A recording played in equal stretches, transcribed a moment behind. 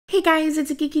Hey guys, it's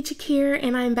a Geeky Chick here,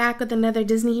 and I'm back with another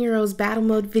Disney Heroes Battle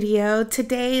Mode video.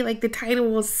 Today, like the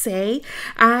title will say,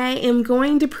 I am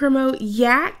going to promote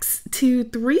Yax to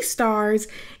 3 stars,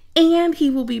 and he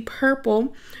will be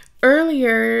purple.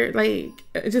 Earlier, like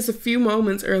just a few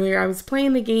moments earlier, I was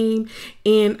playing the game,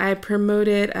 and I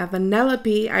promoted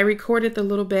Vanellope. I recorded the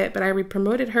little bit, but I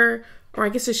promoted her, or I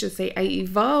guess I should say I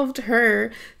evolved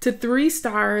her to 3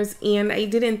 stars, and I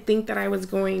didn't think that I would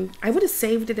have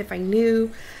saved it if I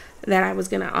knew that I was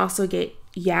going to also get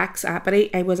Yax up, but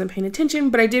I wasn't paying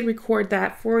attention, but I did record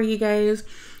that for you guys.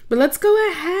 But let's go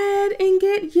ahead and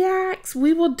get Yax.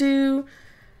 We will do,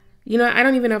 I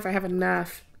don't even know if I have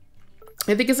enough.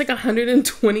 I think it's like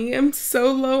 120. I'm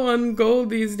so low on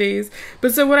gold these days.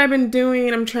 But so what I've been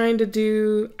doing, I'm trying to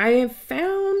do, I have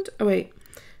found, oh wait,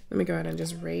 let me go ahead and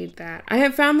just raid that. I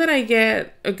have found that I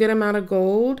get a good amount of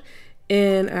gold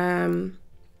in,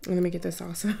 let me get this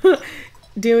also.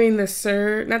 Doing the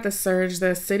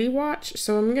the city watch.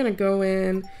 So I'm gonna go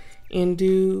in and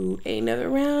do another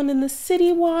round in the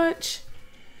city watch,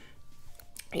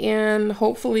 and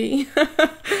hopefully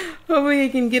hopefully I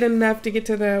can get enough to get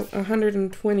to the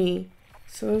 120.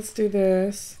 So let's do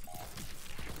this.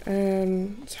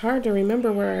 It's hard to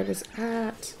remember where I was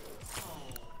at.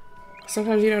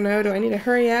 Sometimes you don't know, do I need to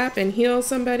hurry up and heal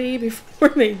somebody before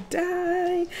they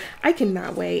die? I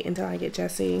cannot wait until I get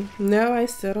Jessie. No, I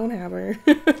still don't have her.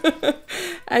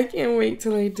 I can't wait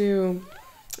till I do.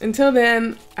 Until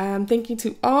then, thank you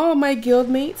to all my guild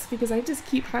mates, because I just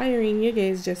keep hiring you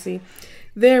guys, Jessie.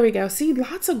 There we go. See,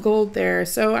 lots of gold there.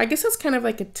 So I guess that's kind of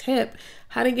like a tip.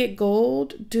 How to get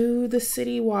gold? Do the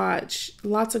city watch.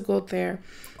 Lots of gold there.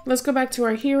 Let's go back to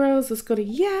our heroes. Let's go to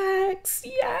Yax.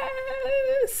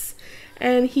 Yes!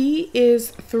 And he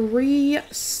is 3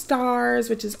 stars,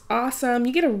 which is awesome.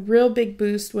 You get a real big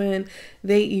boost when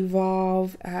they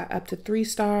evolve up to 3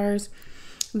 stars.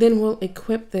 Then we'll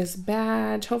equip this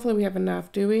badge. Hopefully we have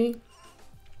enough, do we?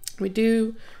 We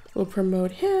do. We'll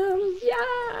promote him.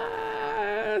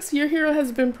 Yes! Your hero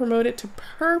has been promoted to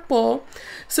purple.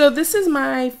 So this is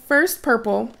my first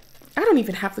purple. I don't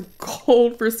even have the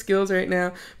gold for skills right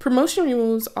now. Promotion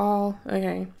removes all.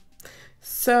 Okay.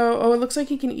 So, oh, it looks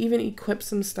like you can even equip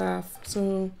some stuff.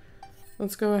 So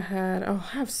let's go ahead. Oh,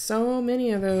 I have so many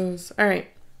of those. All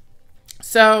right.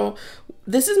 So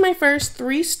this is my first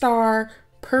 3-star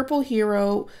purple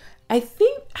hero. I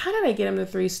think, how did I get him to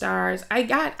 3 stars?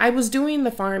 I was doing the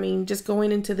farming, just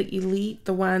going into the elite,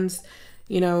 the ones,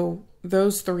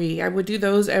 those 3. I would do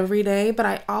those every day, but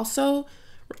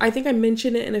I think I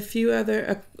mentioned it in a few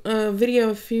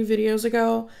videos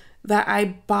ago, that I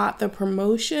bought the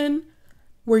promotion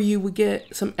where you would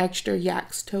get some extra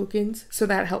Yax tokens. So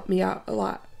that helped me out a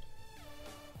lot.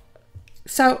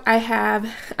 So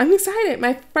I'm excited.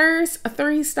 My first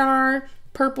 3-star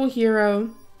purple hero.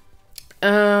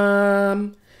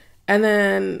 And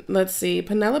then let's see,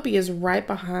 Penelope is right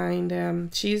behind him.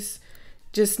 She's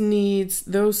just needs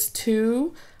those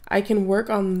 2. I can work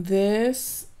on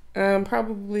this.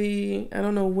 Probably, I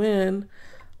don't know when.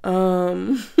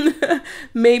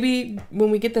 Maybe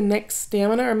when we get the next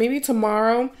stamina, or maybe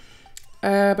tomorrow.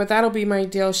 But that'll be my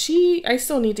deal. I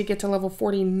still need to get to level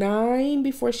 49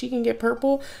 before she can get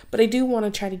purple, but I do want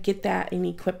to try to get that and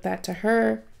equip that to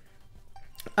her.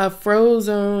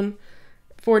 Frozone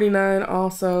 49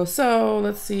 also. So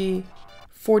let's see,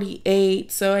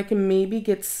 48. So I can maybe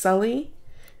get Sully,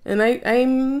 and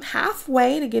I'm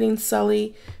halfway to getting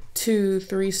Sully to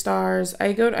 3 stars.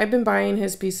 I've been buying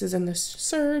his pieces in the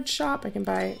Surge shop. I can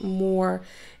buy more.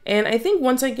 And I think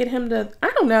once I get him to, I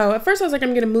don't know. At first I was like,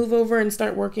 I'm going to move over and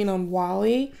start working on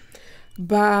Wally.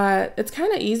 But it's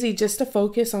kind of easy just to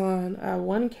focus on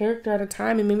one character at a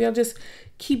time. And maybe I'll just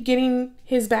keep getting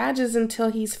his badges until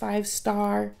he's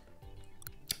 5-star.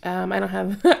 I don't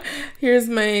have,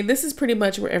 this is pretty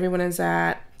much where everyone is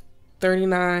at.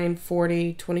 39,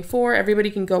 40, 24.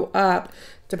 Everybody can go up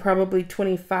to probably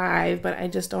 25, but I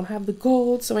just don't have the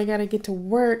gold, so I gotta get to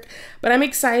work. But I'm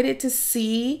excited to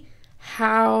see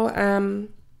how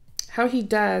he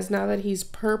does now that he's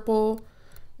purple.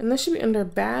 And this should be under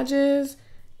badges.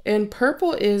 And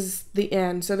purple is the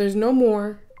end, so there's no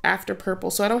more after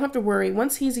purple, so I don't have to worry.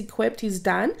 Once he's equipped, he's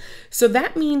done. So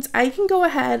that means I can go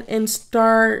ahead and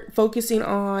start focusing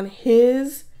on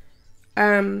his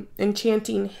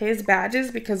enchanting his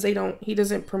badges, because he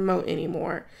doesn't promote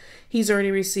anymore. He's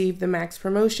already received the max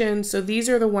promotion. So these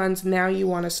are the ones now you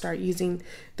want to start using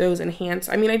those enhanced.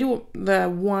 I mean, I do the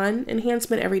 1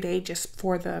 enhancement every day just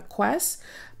for the quests,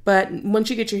 but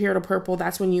once you get your hero to purple,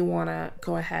 that's when you want to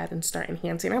go ahead and start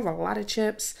enhancing. I have a lot of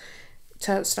chips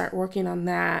to start working on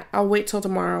that. I'll wait till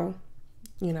tomorrow,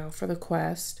 for the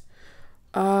quest.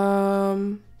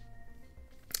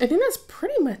 I think that's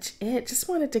pretty much it. Just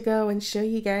wanted to go and show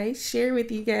you guys, share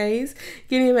with you guys,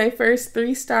 getting my first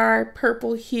 3-star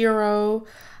purple hero.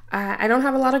 I don't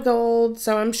have a lot of gold,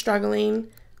 so I'm struggling.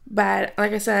 But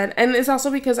like I said, and it's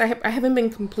also because I haven't been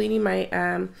completing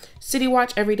my city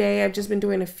watch every day. I've just been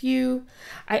doing a few.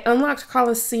 I unlocked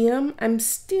Coliseum. I'm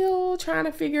still trying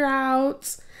to figure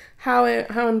out how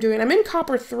I'm doing. I'm in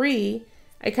Copper 3.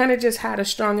 I kind of just had a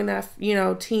strong enough, you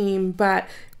know, team. But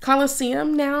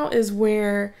Coliseum now is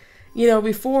where, you know,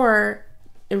 before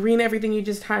Arena, everything you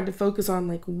just had to focus on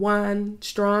like one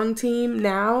strong team.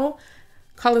 Now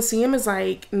Coliseum is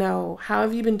like, no, how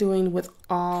have you been doing with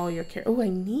all your characters? Oh, I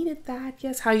needed that.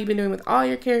 Yes, how you been doing with all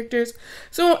your characters?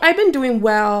 So I've been doing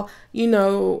well, you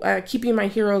know, keeping my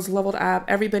heroes leveled up.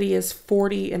 Everybody is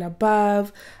 40 and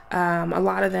above. A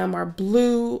lot of them are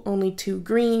blue, only 2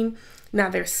 green. Now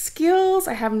their skills,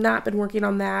 I have not been working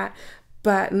on that,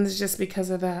 but and it's just because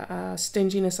of the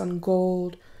stinginess on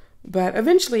gold. But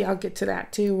eventually I'll get to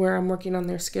that too, where I'm working on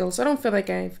their skills. I don't feel like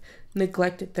I've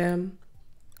neglected them.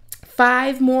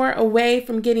 5 more away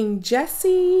from getting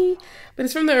Jessie, but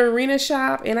it's from the arena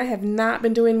shop, and I have not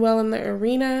been doing well in the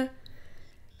arena.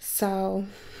 So,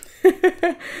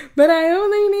 but I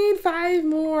only need 5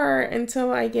 more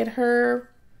until I get her,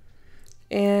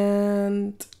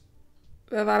 and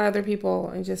a lot of other people.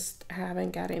 I just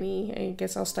haven't got any. I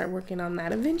guess I'll start working on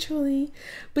that eventually.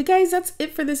 But guys, that's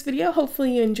it for this video.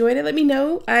 Hopefully you enjoyed it. Let me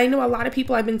know. I know a lot of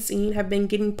people I've been seeing have been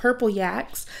getting purple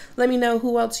yaks. Let me know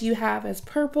who else you have as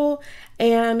purple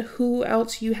and who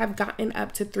else you have gotten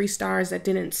up to 3 stars that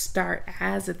didn't start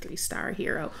as a 3-star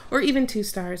hero, or even 2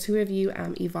 stars. Who have you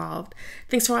evolved?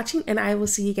 Thanks for watching, and I will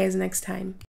see you guys next time.